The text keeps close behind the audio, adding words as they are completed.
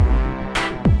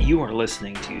You are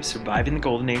listening to Surviving the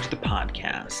Golden Age, the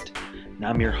podcast, and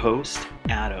I'm your host,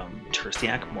 Adam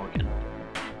Tersiak Morgan.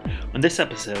 On this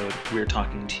episode, we're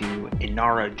talking to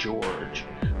Inara George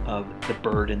of The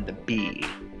Bird and the Bee.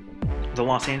 The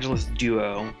Los Angeles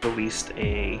duo released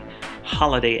a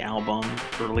holiday album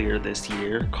earlier this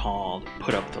year called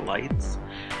Put Up the Lights,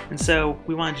 and so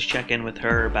we wanted to check in with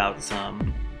her about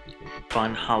some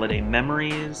fun holiday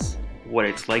memories, what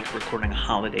it's like recording a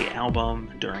holiday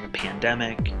album during a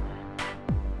pandemic,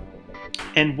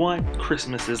 and what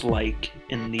Christmas is like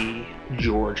in the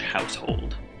George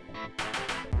household.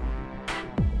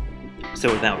 So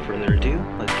without further ado,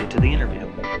 let's get to the interview.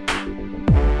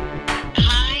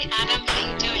 Hi, Adam. How are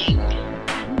you doing?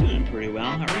 I'm doing pretty well.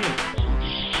 How are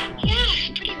you? Yeah,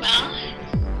 pretty well.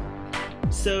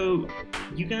 So,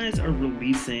 you guys are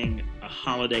releasing a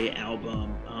holiday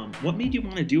album. What made you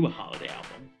want to do a holiday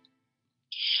album?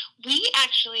 We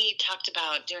actually talked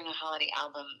about doing a holiday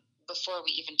album before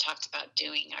we even talked about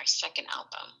doing our second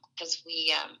album, because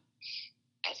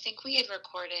I think we'd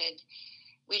recorded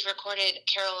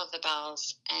Carol of the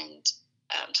Bells and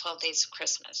 12 Days of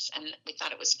Christmas, and we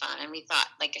thought it was fun, and we thought,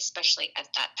 like, especially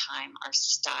at that time, our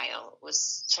style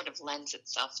was sort of lends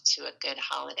itself to a good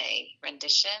holiday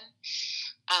rendition.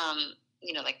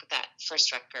 Like that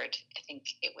first record, I think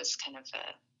it was kind of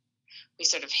we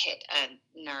sort of hit a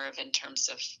nerve in terms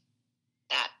of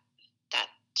that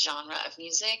genre of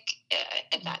music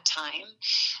at that time.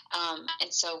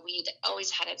 And so we'd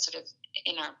always had it sort of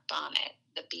in our bonnet.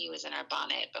 The bee was in our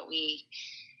bonnet, but we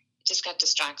just got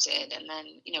distracted. And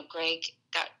then, Greg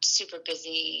got super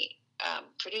busy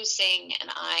producing,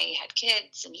 and I had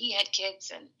kids and he had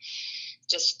kids, and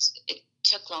just it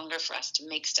took longer for us to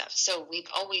make stuff. So we've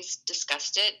always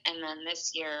discussed it. And then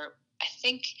this year, I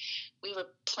think we were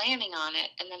planning on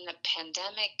it, and then the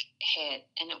pandemic hit,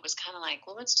 and it was kind of like,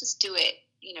 well, let's just do it,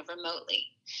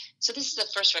 remotely. So this is the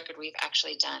first record we've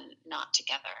actually done not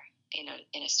together, in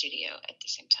a studio at the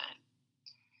same time.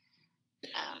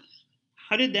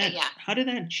 How did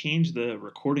that change the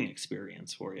recording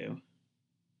experience for you?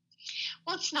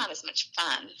 Well, it's not as much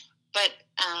fun, but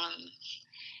I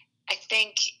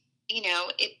think,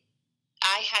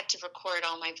 I had to record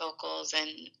all my vocals, and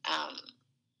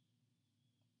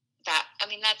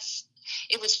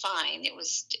it was fine.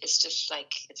 It's just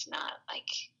like, it's not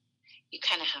like, you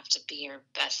kind of have to be your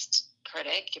best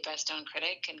own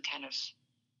critic, and kind of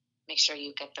make sure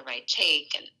you get the right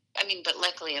take. And but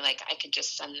luckily, like, I could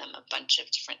just send them a bunch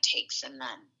of different takes, and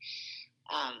then,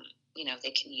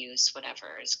 they can use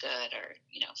whatever is good, or,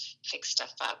 fix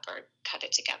stuff up or cut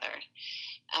it together.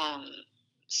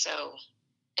 So,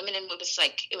 and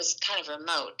it was kind of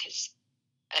remote, because,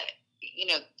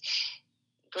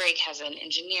 Greg has an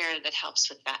engineer that helps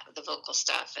with the vocal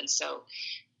stuff. And so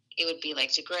it would be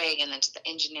like to Greg, and then to the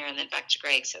engineer, and then back to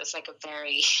Greg. So it was like a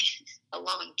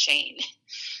long chain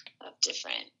of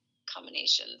different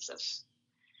combinations of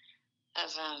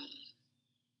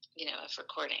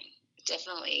recording.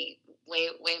 Definitely way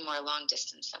more long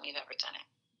distance than we've ever done it.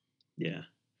 Yeah.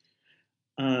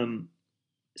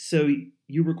 So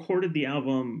you recorded the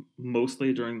album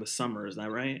mostly during the summer, is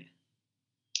that right?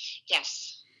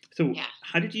 Yes. So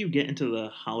How did you get into the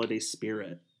holiday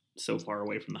spirit so far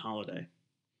away from the holiday?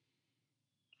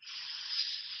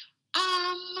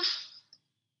 I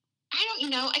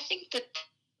don't, I think that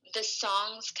the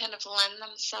songs kind of lend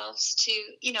themselves to,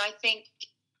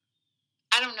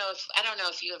 I don't know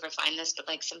if you ever find this, but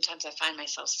like sometimes I find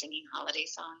myself singing holiday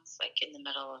songs, like in the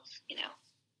middle of,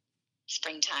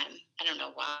 springtime. I don't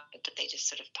know why, but they just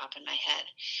sort of pop in my head.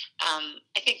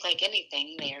 I think, like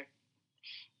anything, they're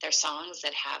songs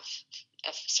that have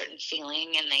a certain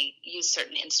feeling, and they use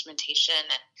certain instrumentation,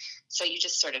 and so you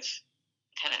just sort of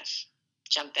kind of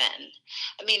jump in.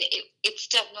 It's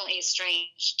definitely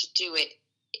strange to do it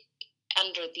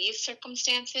under these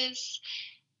circumstances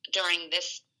during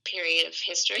this period of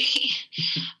history.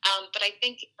 But I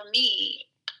think for me,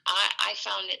 I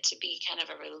found it to be kind of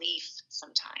a relief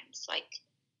sometimes. Like,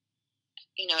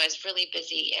 I was really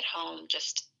busy at home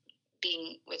just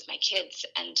being with my kids,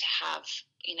 and to have,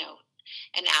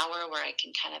 an hour where I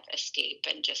can kind of escape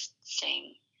and just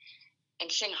sing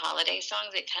holiday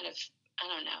songs. It kind of, I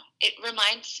don't know. It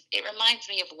reminds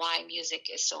me of why music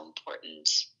is so important,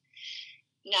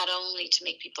 not only to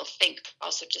make people think, but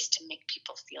also just to make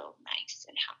people feel nice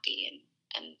and happy,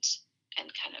 and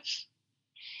kind of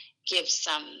give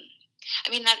some.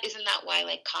 Isn't that why,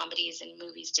 like, comedies and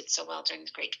movies did so well during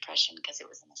the Great Depression? Because it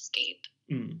was an escape.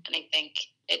 And I think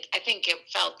it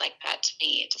felt like that to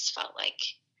me. It just felt like,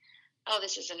 oh,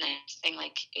 this is a nice thing.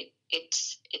 Like, it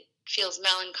feels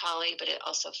melancholy, but it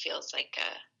also feels like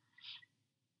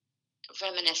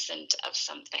reminiscent of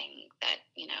something that,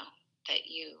 that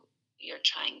you're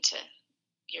trying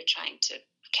to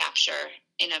capture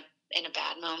in a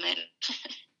bad moment.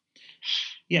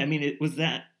 Yeah, I mean,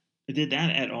 did that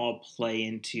at all play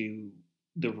into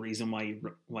the reason why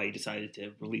you decided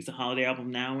to release a holiday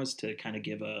album now, is to kind of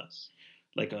give a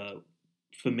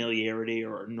familiarity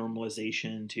or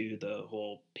normalization to the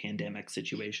whole pandemic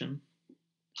situation?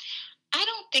 I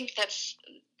don't think I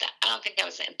don't think that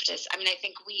was the impetus. I mean, I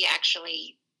think we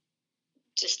actually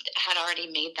just had already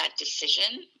made that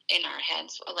decision in our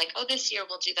heads, like, oh, this year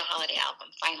we'll do the holiday album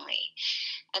finally.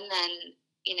 And then,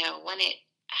 when it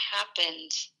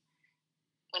happened,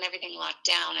 when everything locked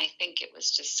down, I think it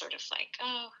was just sort of like,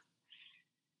 oh,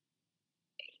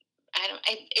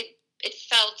 it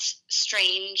felt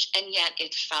strange, and yet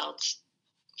it felt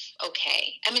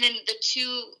okay. I mean, and the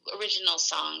two original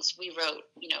songs we wrote,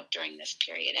 during this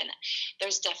period, and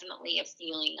there's definitely a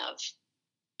feeling of,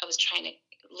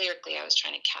 lyrically, I was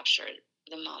trying to capture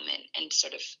the moment and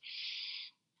sort of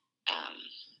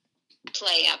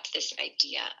play up this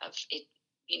idea of it,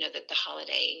 that the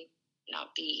holiday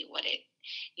not be what it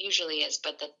usually is,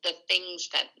 but the things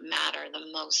that matter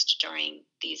the most during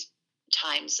these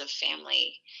times of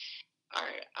family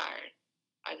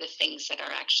are the things that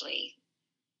are actually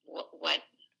what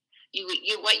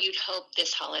you'd hope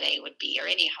this holiday would be, or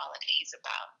any holiday is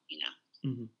about.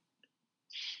 Mm-hmm.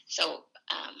 So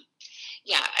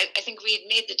yeah, I think we had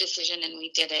made the decision and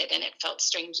we did it, and it felt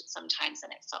strange at some times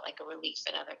and it felt like a relief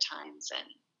at other times. And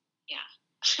yeah,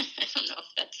 I don't know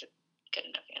if that's a good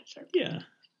enough answer. Yeah.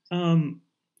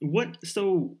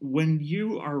 So when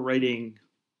you are writing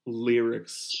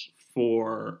lyrics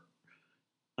for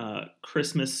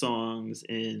Christmas songs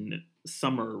in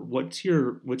summer, what's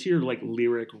your like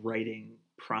lyric writing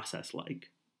process like?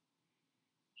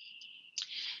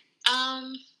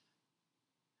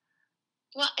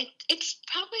 Well, it's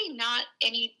probably not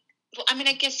any. Well, I mean,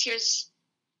 I guess here's,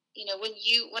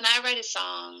 when I write a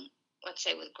song, let's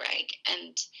say with Greg,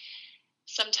 and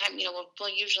sometime, we'll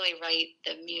usually write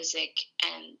the music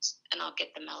and I'll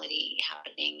get the melody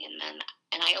happening,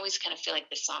 and I always kind of feel like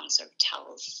the song sort of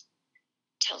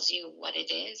tells you what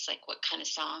it is, like what kind of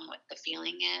song, what the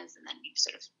feeling is, and then you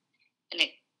sort of,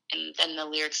 and then the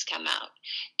lyrics come out.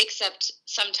 Except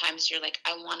sometimes you're like,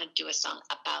 I want to do a song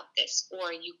about this,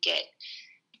 or you get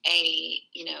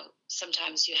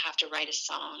sometimes you have to write a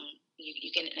song,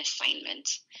 you get an assignment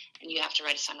and you have to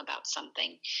write a song about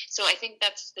something. So I think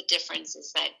that's the difference,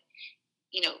 is that,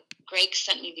 Greg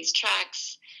sent me these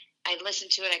tracks, I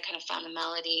listened to it, I kind of found the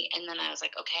melody, and then I was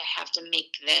like, okay, I have to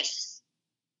make this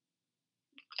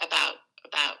about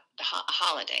the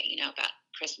holiday, about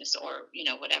Christmas, or,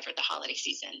 whatever the holiday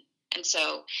season. And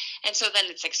so then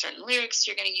it's like certain lyrics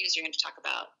you're going to use. You're going to talk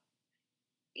about,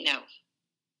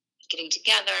 getting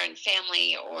together and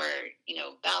family, or,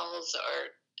 bells,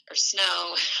 or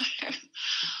snow, or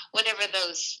whatever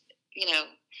those,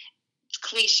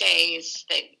 cliches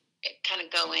that kind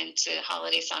of go into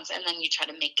holiday songs. And then you try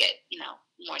to make it,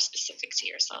 more specific to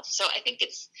yourself. So I think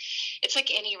it's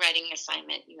like any writing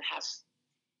assignment. You have,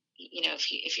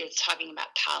 if you're talking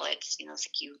about palettes, it's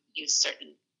like you use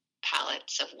certain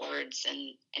palettes of words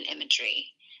and imagery,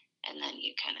 and then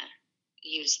you kind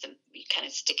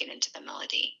of stick it into the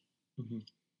melody. Mm-hmm.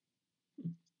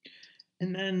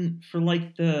 And then for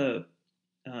like the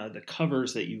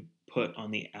covers that you put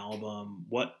on the album,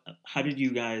 how did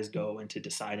you guys go into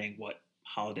deciding what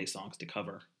holiday songs to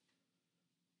cover?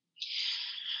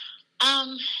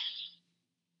 Well,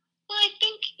 I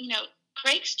think,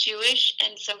 Craig's Jewish,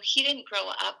 and so he didn't grow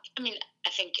up. I mean, I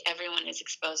think everyone is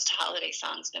exposed to holiday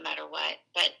songs no matter what,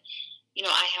 but,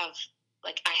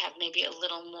 I have maybe a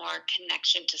little more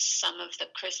connection to some of the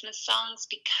Christmas songs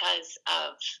because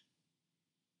of,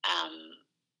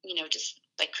 just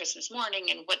like Christmas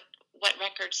Morning, and what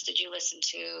records did you listen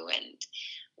to, and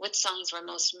what songs were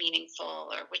most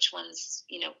meaningful, or which ones,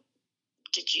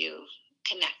 did you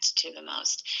connect to the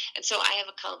most. And so I have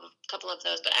a couple of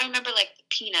those, but I remember like the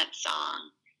Peanut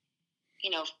song,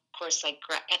 of course, like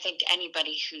I think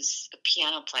anybody who's a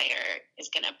piano player is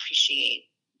going to appreciate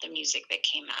the music that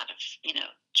came out of,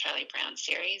 Charlie Brown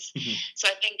series. Mm-hmm. So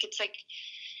I think it's like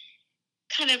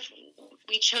kind of,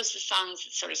 we chose the songs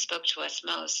that sort of spoke to us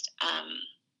most.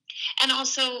 And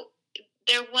also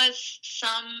there was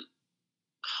some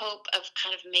hope of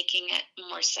kind of making it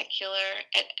more secular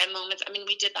at moments. I mean,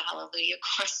 we did the Hallelujah, of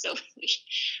course, so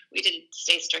we didn't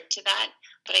stay strict to that.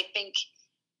 But I think,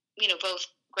 both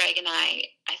Greg and I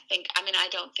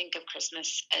don't think of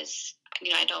Christmas as,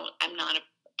 I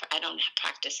don't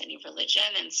practice any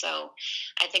religion. And so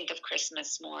I think of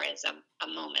Christmas more as a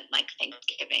moment like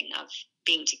Thanksgiving, of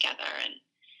being together and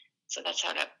So that's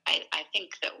I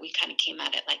think that we kind of came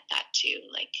at it like that too,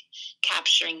 like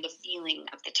capturing the feeling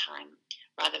of the time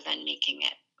rather than making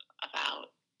it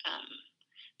about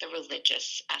the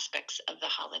religious aspects of the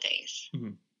holidays.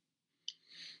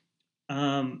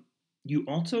 Mm-hmm. You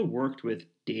also worked with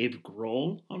Dave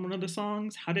Grohl on one of the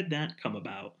songs. How did that come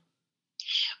about?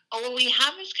 Oh, well, we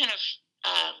have this kind of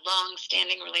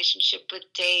long-standing relationship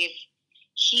with Dave.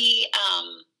 He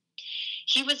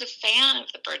was a fan of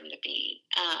The Burden to Be,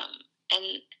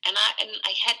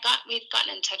 we'd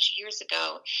gotten in touch years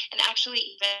ago, and actually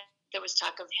even there was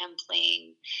talk of him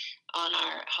playing on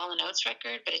our Hall & Oates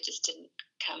record, but it just didn't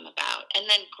come about. And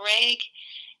then Greg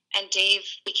and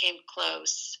Dave became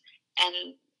close,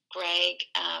 and Greg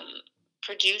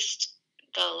produced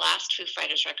the last Foo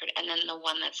Fighters record, and then the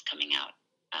one that's coming out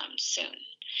soon.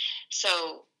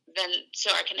 So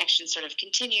our connection sort of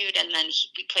continued, and then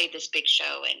we played this big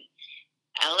show in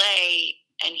LA,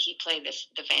 and he played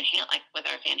the Van Halen, like with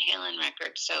our Van Halen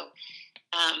record. So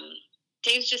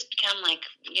Dave's just become like,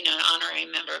 you know, an honorary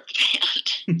member of the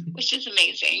band, which is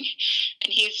amazing,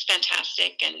 and he's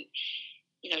fantastic. And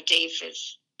you know, Dave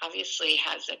obviously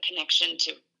has a connection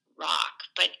to rock,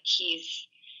 but he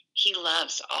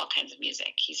loves all kinds of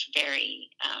music. He's very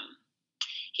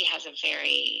he has a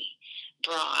very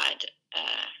broad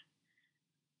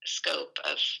scope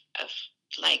of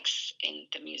likes in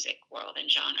the music world and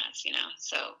genres, you know.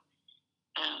 So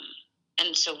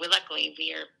and so luckily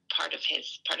we are part of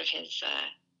his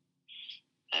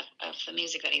of the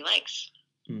music that he likes.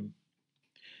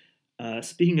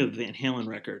 Speaking of Van Halen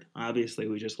record, obviously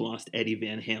we just lost Eddie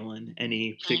Van Halen.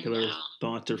 Any particular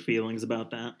thoughts or feelings about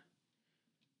that?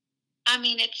 I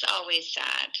mean, it's always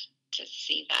sad to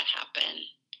see that happen.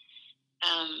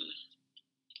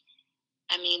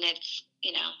 I mean, it's,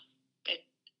 you know,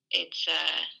 it's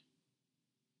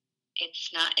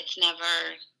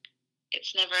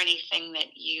never anything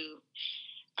that you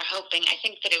are hoping. I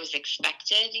think that it was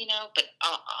expected, you know, but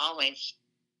always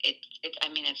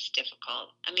it's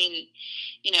difficult. I mean,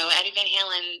 you know, Eddie Van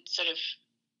Halen sort of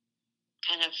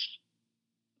kind of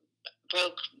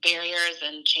broke barriers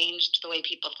and changed the way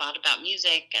people thought about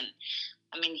music. And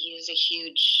I mean, he was a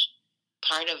huge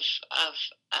part of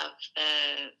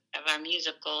our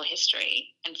musical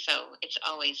history. And so it's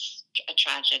always a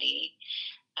tragedy.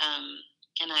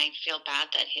 And I feel bad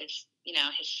that his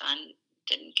son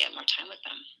didn't get more time with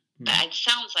them. Mm. But it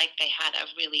sounds like they had a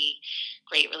really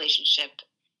great relationship.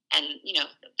 And, you know,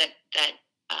 that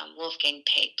Wolfgang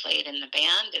Peck played in the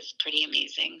band is pretty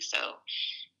amazing. So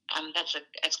that's a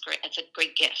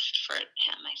great gift for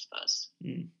him, I suppose.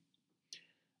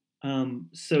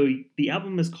 So the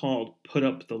album is called Put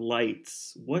Up the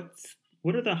Lights. What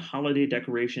are the holiday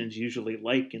decorations usually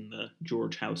like in the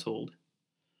George household?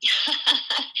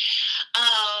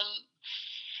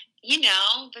 You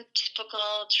know, the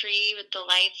typical tree with the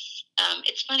lights.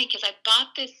 It's funny because I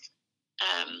bought this.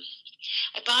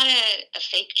 I bought a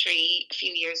fake tree a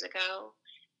few years ago.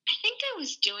 I think I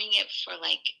was doing it for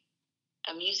like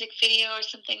a music video or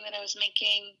something that I was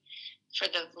making for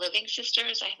the Living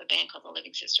Sisters. I have a band called the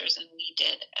Living Sisters, and we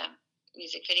did a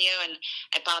music video, and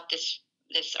I bought this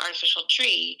artificial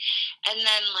tree. And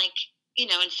then, like, you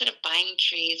know, instead of buying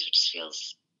trees, which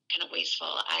feels kind of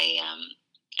wasteful, I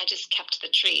just kept the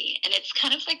tree, and it's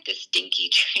kind of like this dinky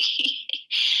tree,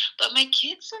 but my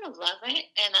kids sort of love it,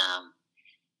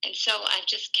 and so I've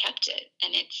just kept it,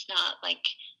 and it's not like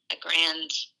a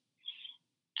grand,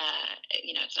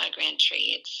 you know, it's not a grand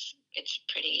tree. It's a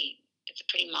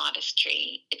pretty modest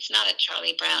tree. It's not a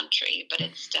Charlie Brown tree, but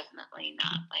it's definitely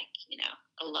not like, you know,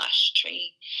 a lush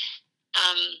tree.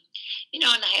 You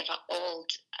know, and I have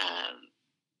old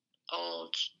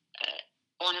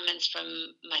ornaments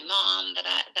from my mom that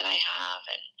I have,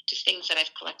 and just things that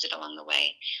I've collected along the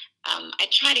way. I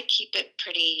try to keep it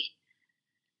pretty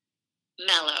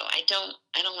mellow. I don't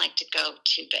like to go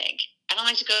too big. I don't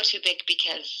like to go too big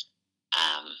because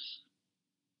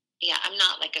yeah, I'm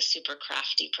not like a super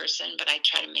crafty person, but I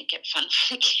try to make it fun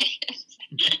for the kids.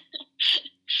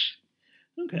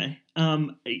 Okay.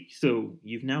 So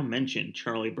you've now mentioned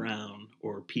Charlie Brown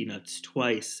or Peanuts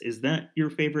twice. Is that your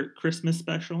favorite Christmas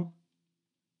special?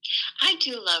 I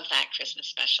do love that Christmas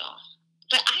special,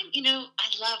 but I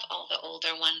love all the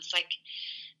older ones, like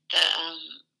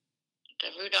the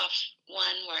Rudolph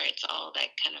one where it's all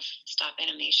that kind of stop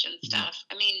animation stuff.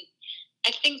 I mean,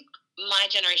 I think my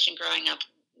generation growing up,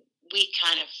 we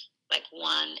kind of like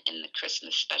won in the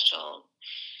Christmas special,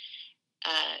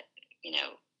 you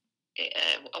know,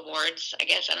 awards, I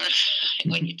guess. I don't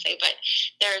know what you'd say, but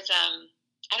there's,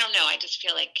 I don't know. I just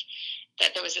feel like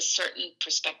that there was a certain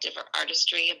perspective or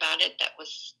artistry about it that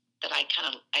I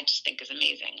just think is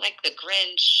amazing. Like the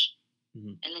Grinch,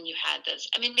 Mhm. And then you had those.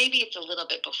 I mean, maybe it's a little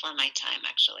bit before my time,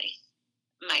 actually,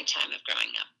 my time of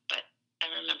growing up. But I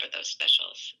remember those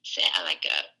specials. Say, I like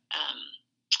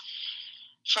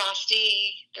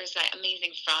Frosty. There's that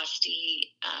amazing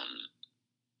Frosty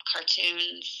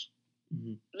cartoons.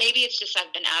 Mhm. Maybe it's just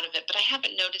I've been out of it, but I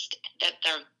haven't noticed that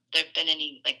there've been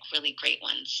any like really great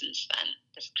ones since then.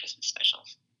 This Christmas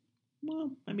specials.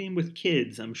 Well, I mean, with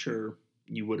kids, I'm sure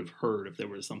you would have heard if there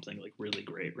was something like really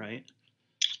great, right?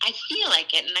 I feel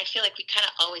like it, and I feel like we kind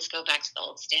of always go back to the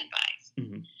old standbys.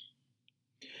 Mm-hmm.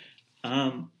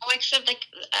 Oh, except like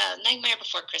Nightmare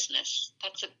Before Christmas.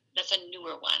 That's a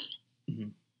newer one, mm-hmm.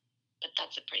 but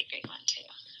that's a pretty great one too.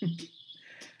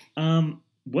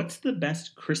 What's the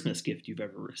best Christmas gift you've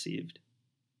ever received?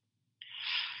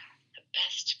 The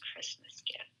best Christmas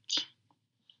gift.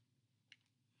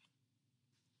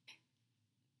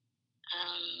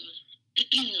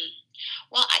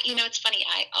 Well, it's funny.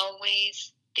 I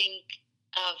always think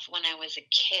of when I was a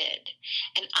kid,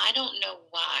 and I don't know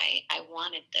why I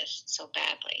wanted this so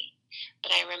badly,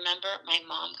 but I remember my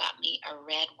mom got me a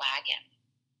red wagon,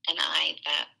 and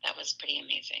that was pretty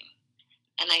amazing.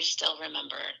 And I still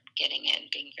remember getting it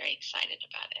and being very excited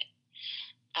about it.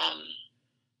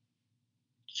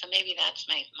 So maybe that's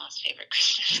my most favorite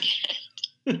Christmas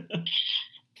gift.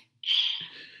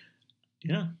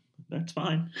 Yeah, that's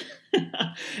fine.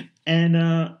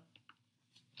 And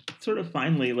sort of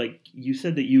finally, like you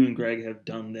said that you and Greg have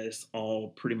done this all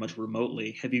pretty much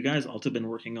remotely. Have you guys also been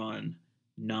working on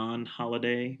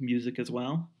non-holiday music as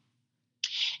well?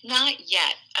 Not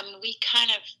yet. I mean, we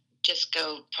kind of just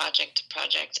go project to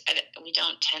project. We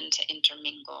don't tend to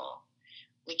intermingle.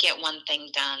 We get one thing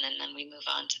done and then we move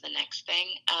on to the next thing.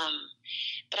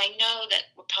 But I know that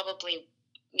we're probably,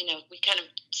 we kind of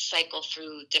cycle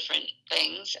through different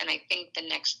things. And I think the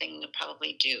next thing we'll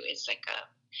probably do is like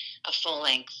a full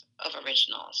length of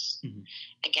originals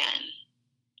again.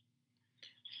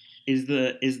 Is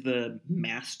the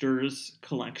Masters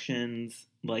collections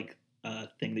like a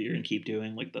thing that you're gonna keep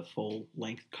doing, like the full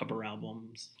length cover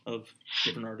albums of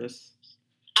different artists?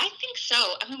 I think so.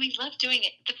 I mean, we love doing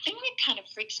it. The thing that kind of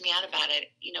freaks me out about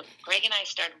it, Greg and I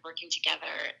started working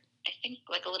together, I think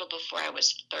like a little before I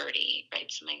was 30, right?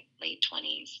 So my late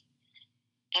 20s.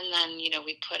 And then,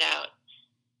 we put out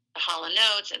the Hall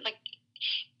 & Oates, and like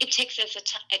it takes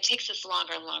us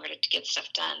longer and longer to get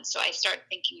stuff done. So I start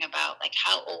thinking about like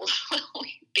how old will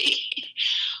we be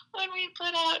when we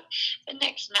put out the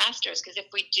next Masters? Because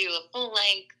if we do a full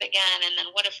length again, and then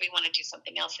what if we want to do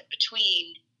something else in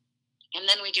between? And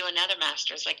then we do another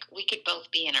Masters. Like we could both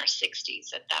be in our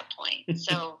 60s at that point.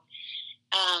 So,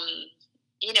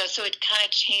 so it kind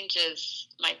of changes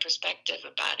my perspective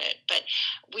about it. But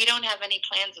we don't have any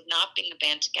plans of not being a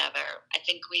band together. I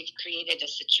think we've created a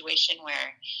situation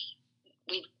where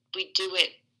we do it.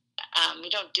 We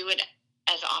don't do it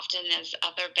as often as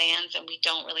other bands, and we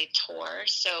don't really tour.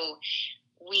 So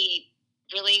we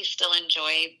really still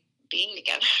enjoy being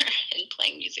together and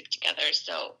playing music together.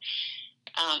 So,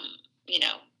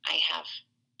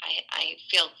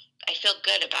 I feel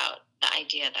good about the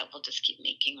idea that we'll just keep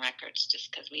making records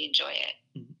just because we enjoy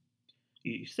it.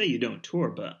 You say you don't tour,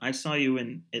 but I saw you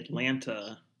in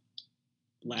Atlanta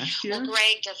last year. Well,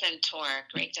 Greg doesn't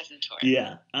tour.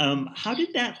 Yeah. How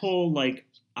did that whole like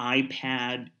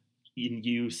iPad in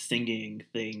you singing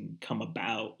thing come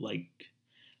about? Like,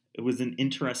 it was an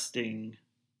interesting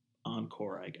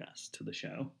encore, I guess, to the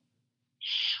show.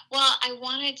 Well, I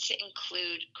wanted to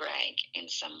include Greg in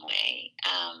some way.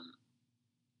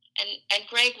 And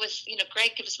Greg was,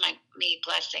 Greg gives me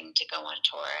blessing to go on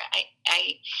tour.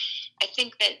 I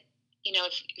think that,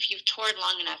 if you've toured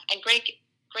long enough, and Greg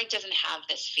doesn't have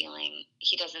this feeling.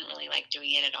 He doesn't really like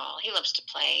doing it at all. He loves to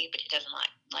play, but he doesn't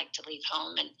like to leave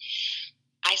home. And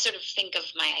I sort of think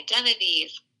of my identity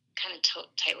as kind of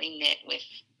tightly knit with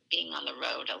being on the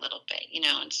road a little bit,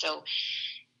 and so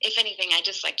if anything, I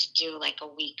just like to do like a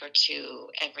week or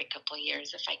two every couple of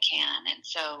years if I can. And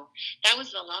so that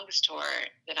was the longest tour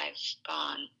that I've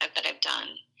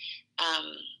done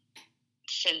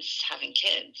since having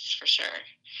kids, for sure.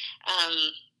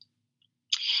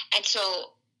 And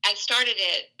so I started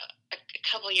it a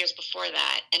couple of years before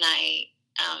that, and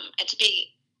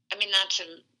not to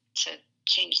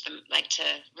change them, like to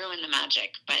ruin the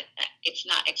magic, but it's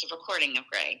a recording of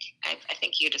Greg. I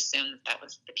think you'd assume that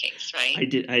was the case, right?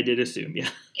 I did assume, yeah.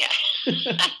 Yeah.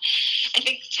 I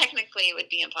think technically it would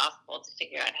be impossible to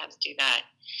figure out how to do that.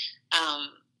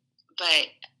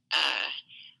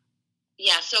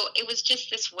 So it was just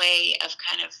this way of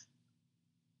kind of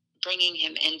bringing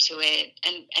him into it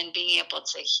and being able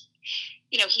to,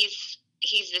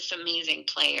 he's this amazing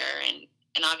player, and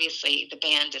and obviously the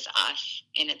band is us,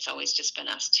 and it's always just been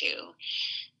us two.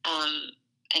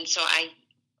 And so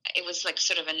it was like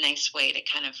sort of a nice way to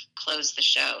kind of close the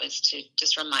show, is to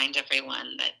just remind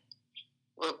everyone that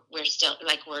we're still,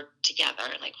 like, we're together,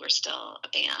 like we're still a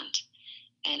band.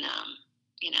 And,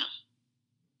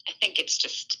 I think it's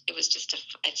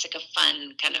like a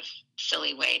fun kind of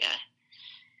silly way to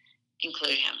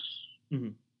include him.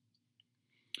 Mm-hmm.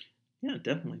 Yeah,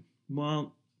 definitely.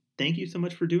 Well, thank you so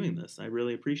much for doing this. I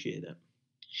really appreciate it.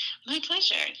 My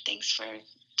pleasure. Thanks for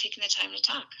taking the time to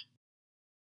talk.